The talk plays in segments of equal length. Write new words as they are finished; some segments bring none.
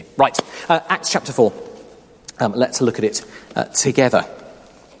Right, Acts chapter 4. Let's look at it together.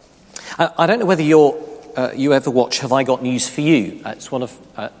 I don't know whether you ever watch Have I Got News for You? It's one of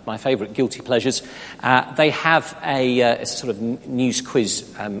my favourite guilty pleasures. They have a sort of news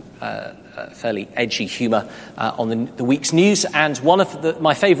quiz, fairly edgy humour on the week's news, and one of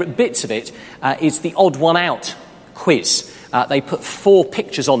my favourite bits of it is the odd one out quiz. They put 4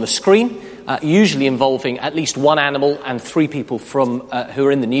 pictures on the screen, usually involving at least one animal and 3 people from who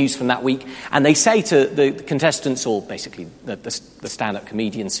are in the news from that week, and they say to the contestants, or basically the stand-up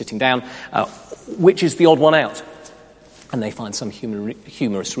comedians sitting down, which is the odd one out, and they find some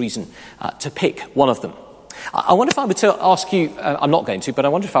humorous reason to pick one of them. I wonder if I were to ask you, I'm not going to, but I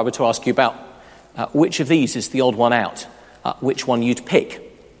wonder if I were to ask you about which of these is the odd one out, which one you'd pick.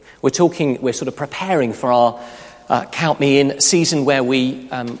 We're sort of preparing for our Count Me In season, where we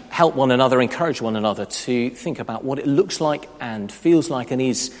help one another, encourage one another to think about what it looks like and feels like and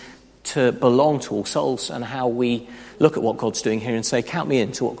is to belong to All Souls, and how we look at what God's doing here and say, count me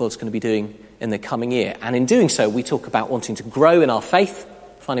in to what God's going to be doing in the coming year. And in doing so, we talk about wanting to grow in our faith,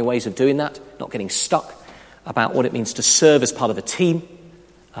 finding ways of doing that, not getting stuck, about what it means to serve as part of a team,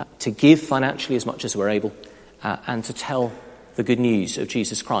 to give financially as much as we're able, and to tell the good news of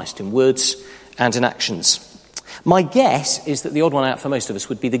Jesus Christ in words and in actions. My guess is that the odd one out for most of us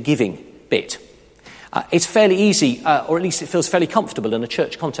would be the giving bit. It's fairly easy, or at least it feels fairly comfortable in a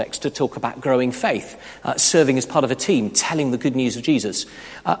church context, to talk about growing faith, serving as part of a team, telling the good news of Jesus.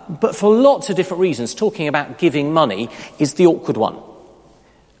 But for lots of different reasons, talking about giving money is the awkward one.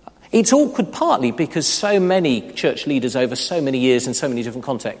 It's awkward partly because so many church leaders over so many years in so many different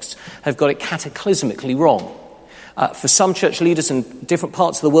contexts have got it cataclysmically wrong. For some church leaders in different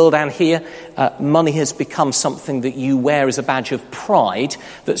parts of the world and here, money has become something that you wear as a badge of pride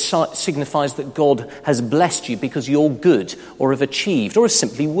that signifies that God has blessed you because you're good or have achieved or have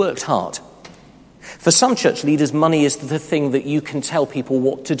simply worked hard. For some church leaders, money is the thing that you can tell people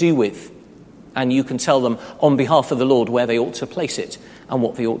what to do with, and you can tell them on behalf of the Lord where they ought to place it and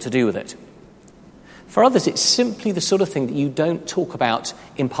what they ought to do with it. For others, it's simply the sort of thing that you don't talk about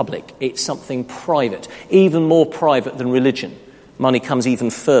in public. It's something private, even more private than religion. Money comes even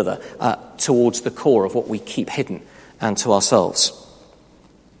further towards the core of what we keep hidden and to ourselves.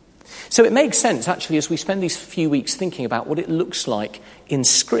 So it makes sense, actually, as we spend these few weeks thinking about what it looks like in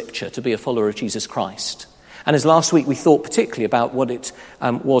Scripture to be a follower of Jesus Christ. And as last week we thought particularly about what it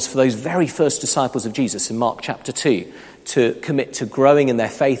was for those very first disciples of Jesus in Mark chapter 2 to commit to growing in their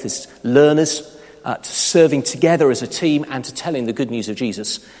faith as learners, to serving together as a team, and to telling the good news of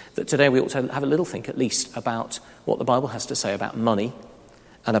Jesus, that today we ought to have a little think at least about what the Bible has to say about money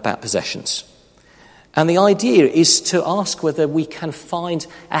and about possessions. And the idea is to ask whether we can find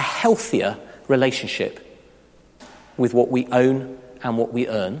a healthier relationship with what we own and what we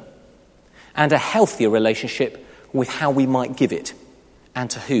earn, and a healthier relationship with how we might give it, and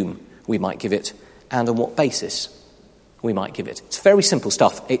to whom we might give it, and on what basis we might give it. It's very simple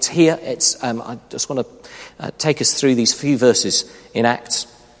stuff. It's here. I just want to take us through these few verses in Acts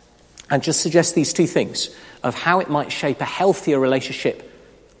and just suggest these 2 things of how it might shape a healthier relationship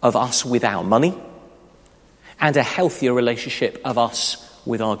of us with our money and a healthier relationship of us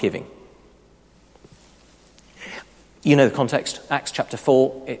with our giving. You know the context, Acts chapter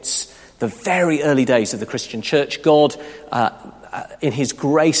 4. It's the very early days of the Christian church. God, in his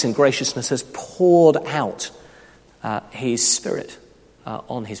grace and graciousness, has poured out his Spirit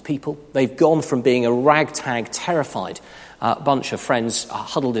on his people. They've gone from being a ragtag, terrified bunch of friends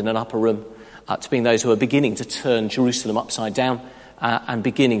huddled in an upper room to being those who are beginning to turn Jerusalem upside down and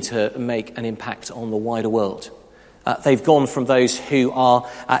beginning to make an impact on the wider world. They've gone from those who are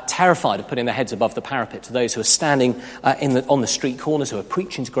terrified of putting their heads above the parapet to those who are standing on the street corners, who are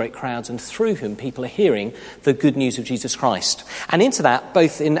preaching to great crowds, and through whom people are hearing the good news of Jesus Christ. And into that,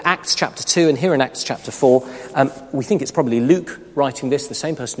 both in Acts chapter 2 and here in Acts chapter 4, we think it's probably Luke writing this, the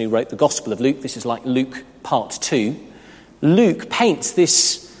same person who wrote the Gospel of Luke. This is like Luke part 2. Luke paints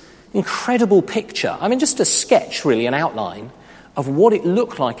this incredible picture, just a sketch really, an outline, of what it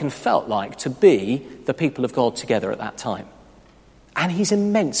looked like and felt like to be the people of God together at that time. And he's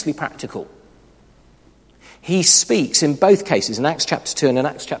immensely practical. He speaks in both cases, in Acts chapter 2 and in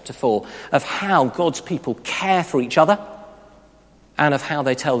Acts chapter 4, of how God's people care for each other and of how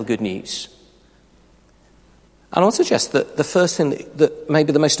they tell the good news. And I'll suggest that the first thing that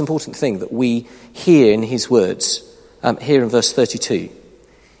maybe the most important thing that we hear in his words, here in verse 32,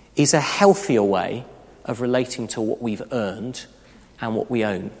 is a healthier way of relating to what we've earned and what we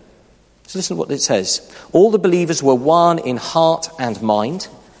own. So listen to what it says. All the believers were one in heart and mind.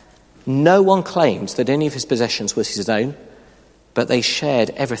 No one claimed that any of his possessions was his own, but they shared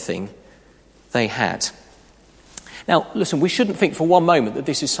everything they had. Now, listen, we shouldn't think for one moment that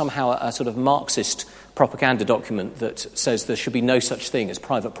this is somehow a sort of Marxist propaganda document that says there should be no such thing as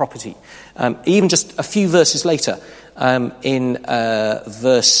private property. Even just a few verses later, in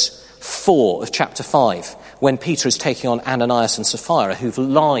verse 4 of chapter 5, when Peter is taking on Ananias and Sapphira, who've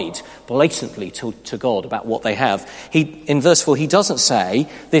lied blatantly to God about what they have, in verse 4, he doesn't say,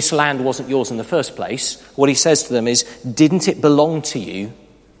 this land wasn't yours in the first place. What he says to them is, didn't it belong to you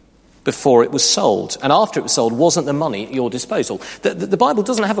before it was sold? And after it was sold, wasn't the money at your disposal? The Bible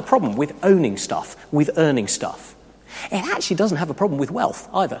doesn't have a problem with owning stuff, with earning stuff. It actually doesn't have a problem with wealth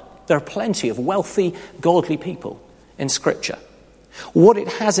either. There are plenty of wealthy, godly people in Scripture. What it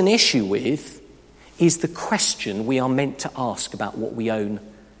has an issue with is the question we are meant to ask about what we own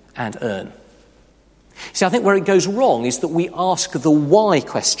and earn. See, I think where it goes wrong is that we ask the why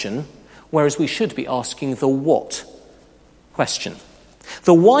question, whereas we should be asking the what question.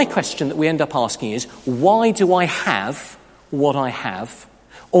 The why question that we end up asking is, why do I have what I have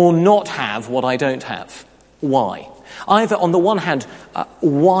or not have what I don't have? Why? Either on the one hand,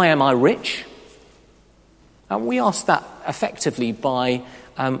 why am I rich? And we ask that effectively by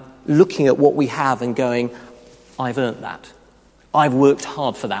looking at what we have and going, I've earned that. I've worked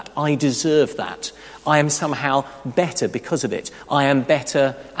hard for that. I deserve that. I am somehow better because of it. I am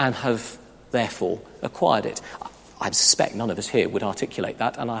better and have therefore acquired it. I suspect none of us here would articulate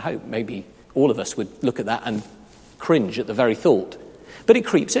that, and I hope maybe all of us would look at that and cringe at the very thought. But it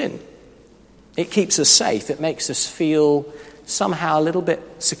creeps in. It keeps us safe. It makes us feel somehow a little bit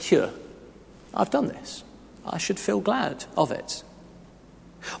secure. I've done this. I should feel glad of it.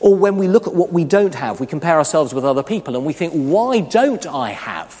 Or when we look at what we don't have, we compare ourselves with other people and we think, why don't I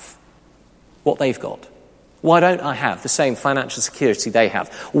have what they've got? Why don't I have the same financial security they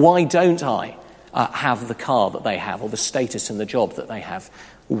have? Why don't I have the car that they have or the status and the job that they have?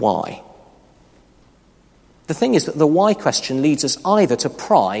 Why? The thing is that the why question leads us either to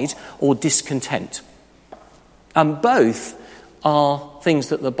pride or discontent. And both are things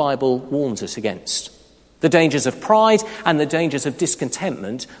that the Bible warns us against. The dangers of pride and the dangers of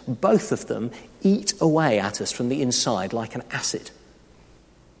discontentment, both of them eat away at us from the inside like an acid.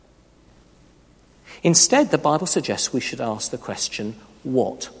 Instead, the Bible suggests we should ask the question,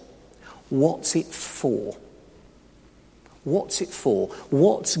 what? What's it for? What's it for?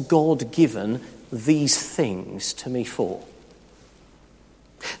 What's God given these things to me for?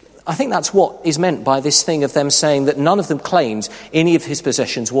 I think that's what is meant by this thing of them saying that none of them claimed any of his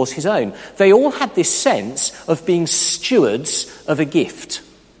possessions was his own. They all had this sense of being stewards of a gift.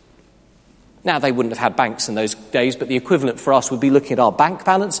 Now, they wouldn't have had banks in those days, but the equivalent for us would be looking at our bank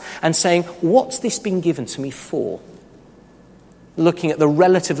balance and saying, what's this been given to me for? Looking at the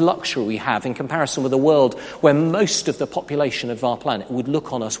relative luxury we have in comparison with a world where most of the population of our planet would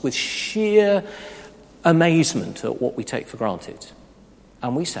look on us with sheer amazement at what we take for granted.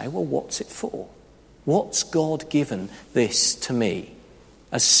 And we say, well, what's it for? What's God given this to me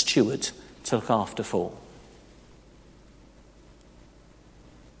as steward to look after for?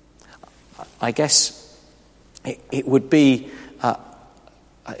 I guess it would be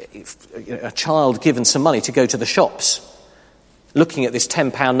a child given some money to go to the shops, looking at this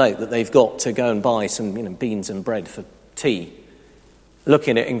 £10 note that they've got to go and buy some beans and bread for tea,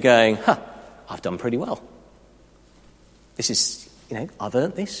 looking at it and going, I've done pretty well. This is, I've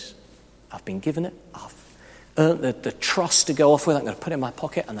earned this. I've been given it. I've earned the trust to go off with. I'm going to put it in my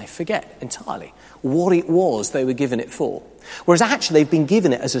pocket, and they forget entirely what it was they were given it for. Whereas actually they've been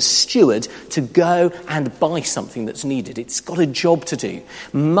given it as a steward to go and buy something that's needed. It's got a job to do.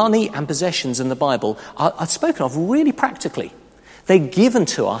 Money and possessions in the Bible are spoken of really practically. They're given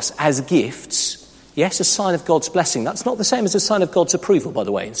to us as gifts. Yes, a sign of God's blessing. That's not the same as a sign of God's approval, by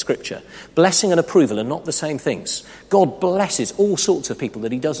the way, in Scripture. Blessing and approval are not the same things. God blesses all sorts of people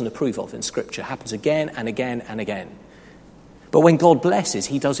that he doesn't approve of in Scripture. It happens again and again and again. But when God blesses,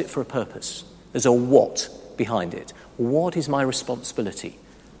 he does it for a purpose. There's a what behind it. What is my responsibility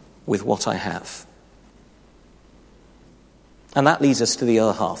with what I have? And that leads us to the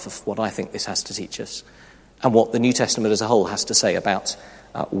other half of what I think this has to teach us and what the New Testament as a whole has to say about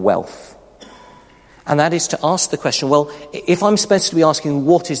wealth. And that is to ask the question, well, if I'm supposed to be asking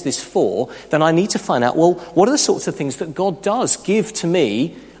what is this for, then I need to find out, well, what are the sorts of things that God does give to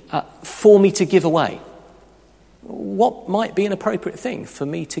me for me to give away? What might be an appropriate thing for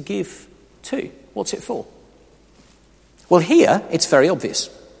me to give to? What's it for? Well, here, it's very obvious.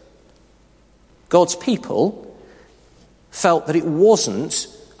 God's people felt that it wasn't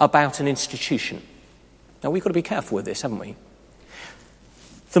about an institution. Now, we've got to be careful with this, haven't we?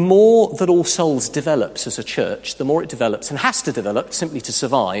 The more that All Souls develops as a church, the more it develops and has to develop simply to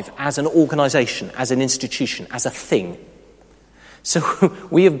survive as an organisation, as an institution, as a thing. So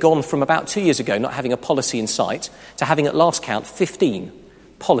we have gone from about 2 years ago not having a policy in sight to having at last count 15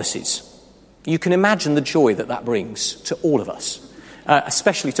 policies. You can imagine the joy that that brings to all of us.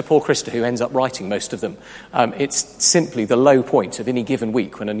 Especially to poor Krista, who ends up writing most of them. It's simply the low point of any given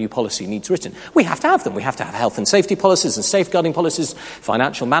week when a new policy needs written. We have to have them. We have to have health and safety policies and safeguarding policies,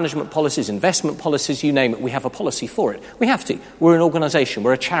 financial management policies, investment policies, you name it. We have a policy for it. We have to. We're an organisation.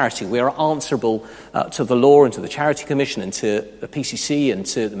 We're a charity. We are answerable to the law and to the Charity Commission and to the PCC and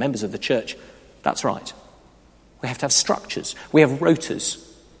to the members of the church. That's right. We have to have structures. We have rotas.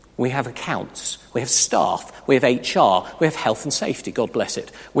 We have accounts, we have staff, we have HR, we have health and safety, God bless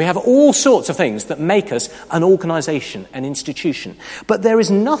it. We have all sorts of things that make us an organisation, an institution. But there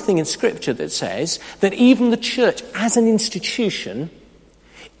is nothing in Scripture that says that even the church as an institution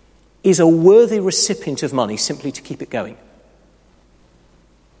is a worthy recipient of money simply to keep it going.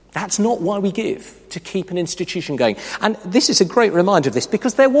 That's not why we give, to keep an institution going. And this is a great reminder of this,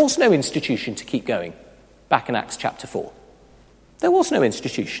 because there was no institution to keep going back in Acts chapter 4. There was no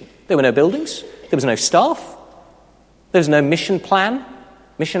institution. There were no buildings. There was no staff. There was no mission plan,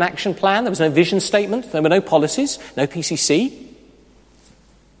 mission action plan. There was no vision statement. There were no policies, no PCC.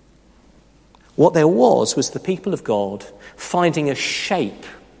 What there was the people of God finding a shape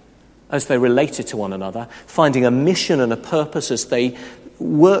as they related to one another, finding a mission and a purpose as they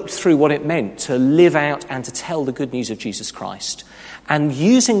worked through what it meant to live out and to tell the good news of Jesus Christ, and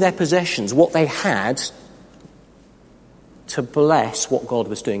using their possessions, what they had, to bless what God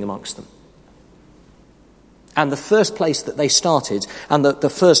was doing amongst them. And the first place that they started, and the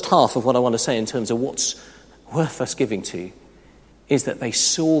first half of what I want to say in terms of what's worth us giving to, is that they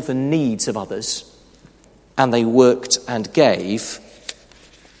saw the needs of others and they worked and gave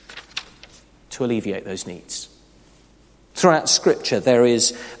to alleviate those needs. Throughout Scripture there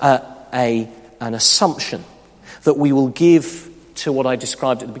is an assumption that we will give to what I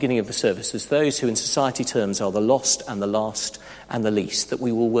described at the beginning of the service as those who in society terms are the lost and the last and the least, that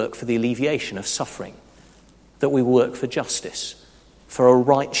we will work for the alleviation of suffering, that we will work for justice, for a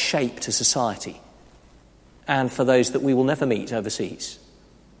right shape to society, and for those that we will never meet overseas.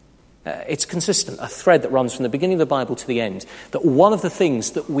 It's consistent, a thread that runs from the beginning of the Bible to the end, that one of the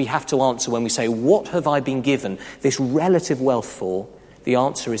things that we have to answer when we say, what have I been given this relative wealth for? The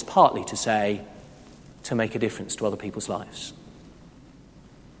answer is partly to say, to make a difference to other people's lives.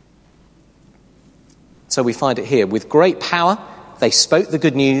 So we find it here. With great power, they spoke the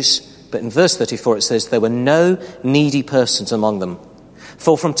good news, but in verse 34 it says, there were no needy persons among them.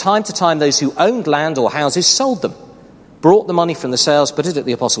 For from time to time those who owned land or houses sold them, brought the money from the sales, put it at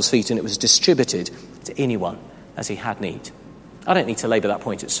the apostles' feet, and it was distributed to anyone as he had need. I don't need to labour that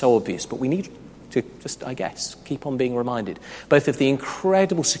point, it's so obvious, but we need to just, I guess, keep on being reminded, both of the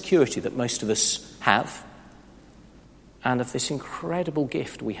incredible security that most of us have, and of this incredible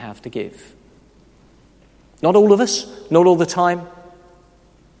gift we have to give. Not all of us, not all the time,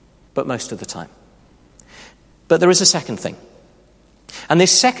 but most of the time. But there is a second thing. And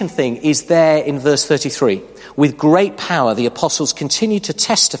this second thing is there in verse 33. With great power, the apostles continued to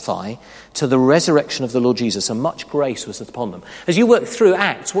testify to the resurrection of the Lord Jesus, and much grace was upon them. As you work through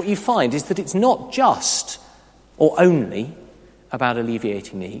Acts, what you find is that it's not just or only about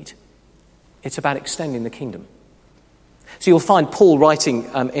alleviating need. It's about extending the kingdom. So you'll find Paul writing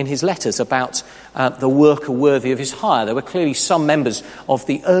in his letters about the worker worthy of his hire. There were clearly some members of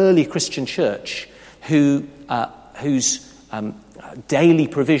the early Christian church whose daily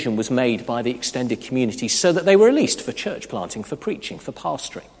provision was made by the extended community so that they were released for church planting, for preaching, for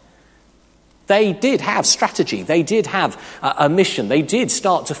pastoring. They did have strategy. They did have a mission. They did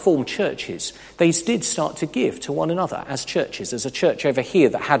start to form churches. They did start to give to one another as churches. As a church over here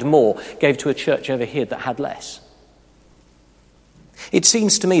that had more gave to a church over here that had less. It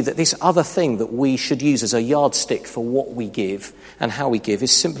seems to me that this other thing that we should use as a yardstick for what we give and how we give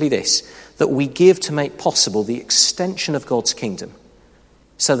is simply this, that we give to make possible the extension of God's kingdom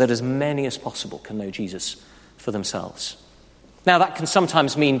so that as many as possible can know Jesus for themselves. Now, that can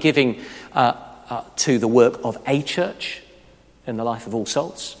sometimes mean giving to the work of a church in the life of All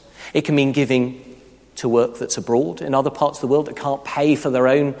Souls. It can mean giving to work that's abroad in other parts of the world that can't pay for their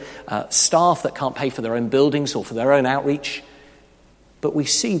own staff, that can't pay for their own buildings or for their own outreach. But we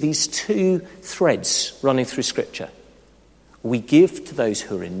see these two threads running through Scripture. We give to those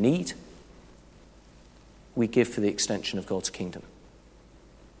who are in need. We give for the extension of God's kingdom.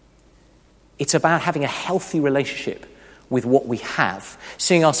 It's about having a healthy relationship with what we have,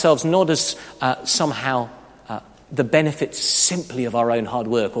 seeing ourselves not as somehow the benefits simply of our own hard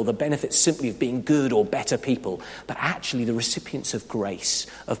work or the benefits simply of being good or better people, but actually the recipients of grace,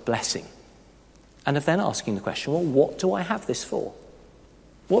 of blessing. And of then asking the question, well, what do I have this for?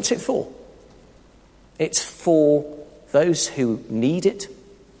 What's it for? It's for those who need it,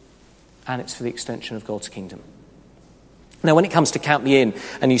 and it's for the extension of God's kingdom. Now, when it comes to Count Me In,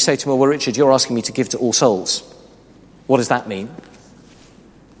 and you say to me, well, Richard, you're asking me to give to All Souls. What does that mean?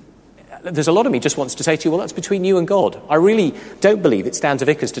 There's a lot of me just wants to say to you, well, that's between you and God. I really don't believe it's down to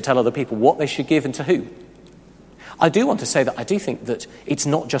vicars to tell other people what they should give and to who. I do want to say that I do think that it's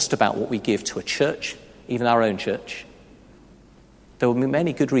not just about what we give to a church, even our own church. There will be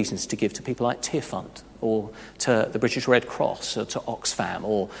many good reasons to give to people like Tear Fund, or to the British Red Cross, or to Oxfam,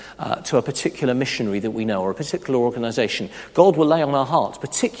 or to a particular missionary that we know, or a particular organisation. God will lay on our hearts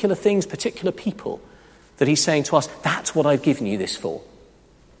particular things, particular people, that he's saying to us, that's what I've given you this for.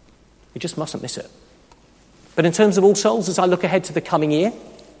 You just mustn't miss it. But in terms of All Souls, as I look ahead to the coming year,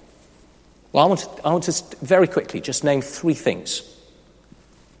 well, I want to very quickly just name 3 things.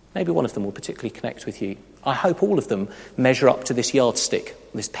 Maybe one of them will particularly connect with you. I hope all of them measure up to this yardstick,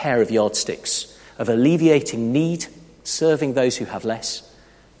 this pair of yardsticks, of alleviating need, serving those who have less,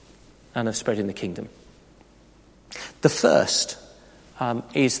 and of spreading the kingdom. The first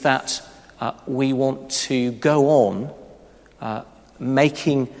is that we want to go on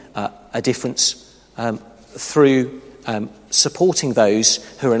making a difference through supporting those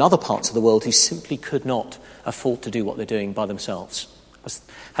who are in other parts of the world who simply could not afford to do what they're doing by themselves. I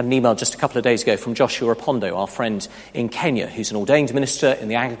had an email just a couple of days ago from Joshua Opondo, our friend in Kenya, who's an ordained minister in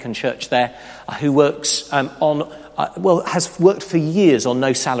the Anglican Church there, who works has worked for years on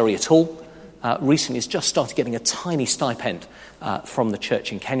no salary at all. Recently has just started getting a tiny stipend from the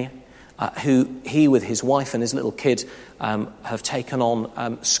church in Kenya, who he, with his wife and his little kid, have taken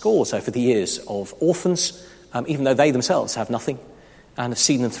on scores over the years of orphans, even though they themselves have nothing, and have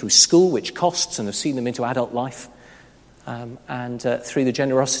seen them through school, which costs, and have seen them into adult life. And through the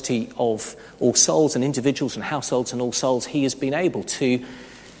generosity of All Souls and individuals and households and All Souls, he has been able to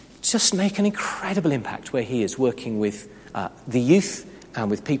just make an incredible impact where he is working with the youth and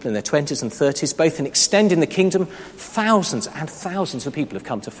with people in their 20s and 30s, both in extending the kingdom. Thousands and thousands of people have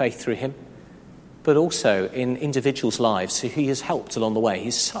come to faith through him, but also in individuals' lives who he has helped along the way.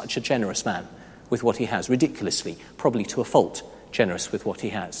 He's such a generous man with what he has, ridiculously, probably to a fault, generous with what he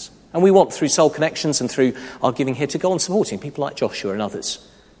has. And we want, through Soul Connections and through our giving here, to go on supporting people like Joshua and others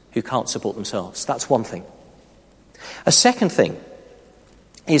who can't support themselves. That's one thing. A second thing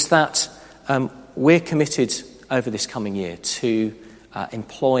is that we're committed over this coming year to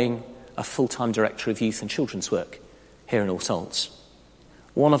employing a full-time director of youth and children's work here in All Souls.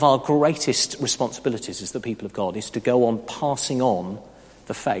 One of our greatest responsibilities as the people of God is to go on passing on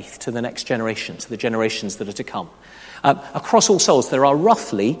the faith to the next generation, to the generations that are to come. Across All Souls, there are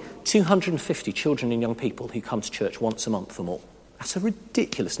roughly 250 children and young people who come to church once a month or more. That's a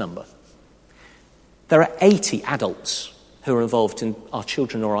ridiculous number. There are 80 adults who are involved in our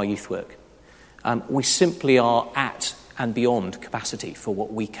children or our youth work. We simply are at and beyond capacity for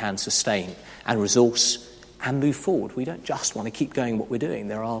what we can sustain and resource and move forward. We don't just want to keep going what we're doing.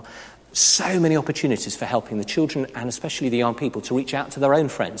 There are so many opportunities for helping the children and especially the young people to reach out to their own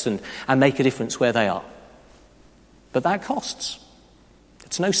friends and make a difference where they are. But that costs.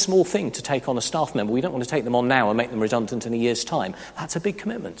 It's no small thing to take on a staff member. We don't want to take them on now and make them redundant in a year's time. That's a big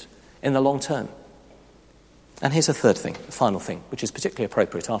commitment in the long term. And here's a third thing, the final thing, which is particularly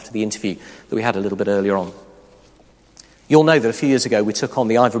appropriate after the interview that we had a little bit earlier on. You'll know that a few years ago we took on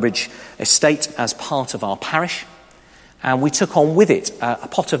the Iverbridge estate as part of our parish, and we took on with it a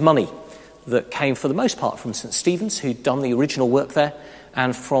pot of money that came for the most part from St Stephen's, who'd done the original work there,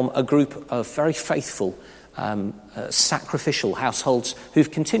 and from a group of very faithful sacrificial households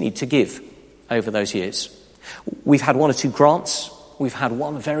who've continued to give over those years. We've had 1 or 2 grants. We've had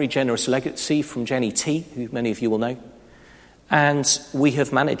one very generous legacy from Jenny T, who many of you will know. And we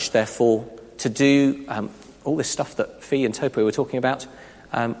have managed, therefore, to do all this stuff that Fee and Topo were talking about,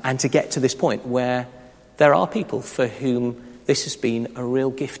 and to get to this point where there are people for whom this has been a real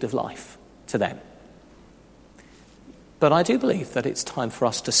gift of life to them. But I do believe that it's time for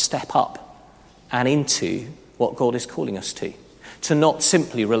us to step up and into what God is calling us to not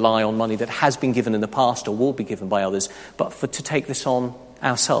simply rely on money that has been given in the past or will be given by others, but to take this on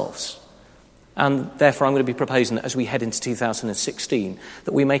ourselves. And therefore I'm going to be proposing that as we head into 2016,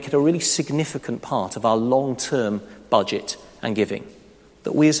 that we make it a really significant part of our long-term budget and giving,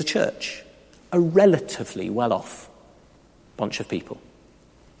 that we as a church, a relatively well-off bunch of people,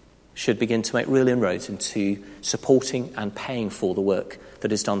 should begin to make real inroads into supporting and paying for the work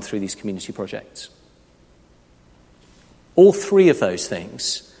that is done through these community projects. All three of those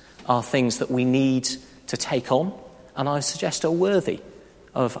things are things that we need to take on, and I suggest are worthy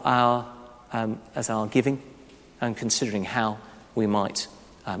of our giving and considering how we might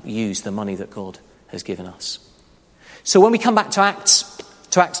use the money that God has given us. So when we come back to Acts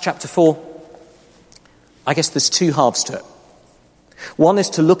chapter 4, I guess there's two halves to it. One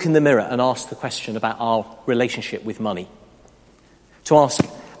is to look in the mirror and ask the question about our relationship with money. To ask,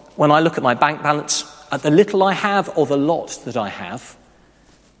 when I look at my bank balance, at the little I have or the lot that I have,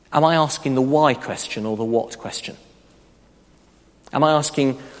 am I asking the why question or the what question? Am I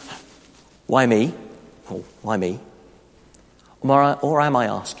asking, why me? Or why me? Or am I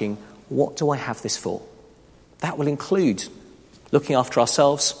asking, what do I have this for? That will include looking after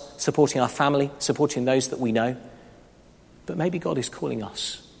ourselves, supporting our family, supporting those that we know. But maybe God is calling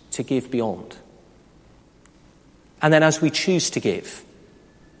us to give beyond. And then as we choose to give,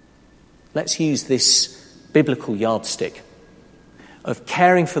 let's use this biblical yardstick of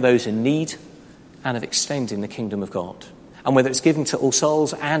caring for those in need and of extending the kingdom of God. And whether it's giving to All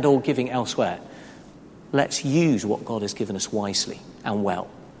Souls and or giving elsewhere, let's use what God has given us wisely and well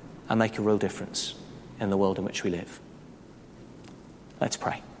and make a real difference in the world in which we live. Let's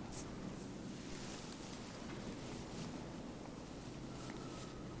pray.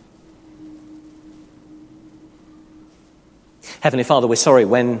 Heavenly Father, we're sorry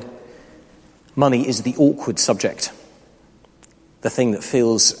when money is the awkward subject, the thing that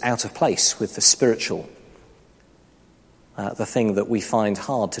feels out of place with the spiritual, the thing that we find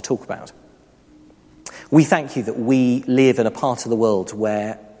hard to talk about. We thank you that we live in a part of the world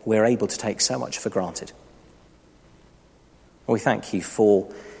where we're able to take so much for granted. We thank you for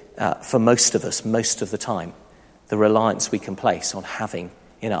most of us, most of the time, the reliance we can place on having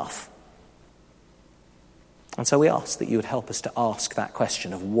enough. And so we ask that you would help us to ask that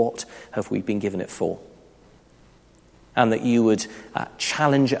question of what have we been given it for? And that you would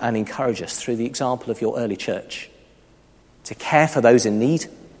challenge and encourage us through the example of your early church to care for those in need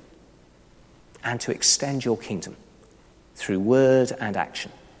and to extend your kingdom through word and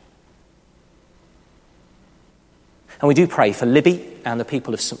action. And we do pray for Libby and the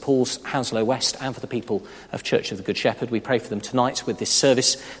people of St Paul's, Hounslow West, and for the people of Church of the Good Shepherd. We pray for them tonight with this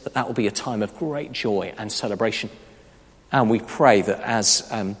service, that will be a time of great joy and celebration. And we pray that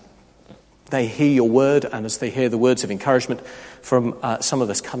as they hear your word and as they hear the words of encouragement from some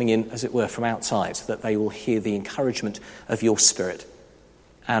of us coming in, as it were, from outside, that they will hear the encouragement of your Spirit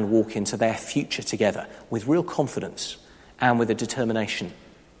and walk into their future together with real confidence and with a determination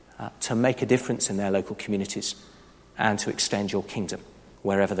to make a difference in their local communities and to extend your kingdom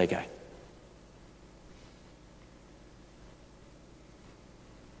wherever they go.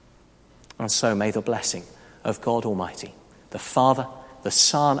 And so may the blessing of God Almighty, the Father, the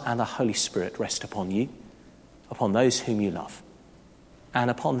Son, and the Holy Spirit rest upon you, upon those whom you love,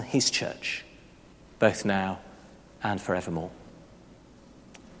 and upon his church, both now and forevermore.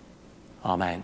 Amen.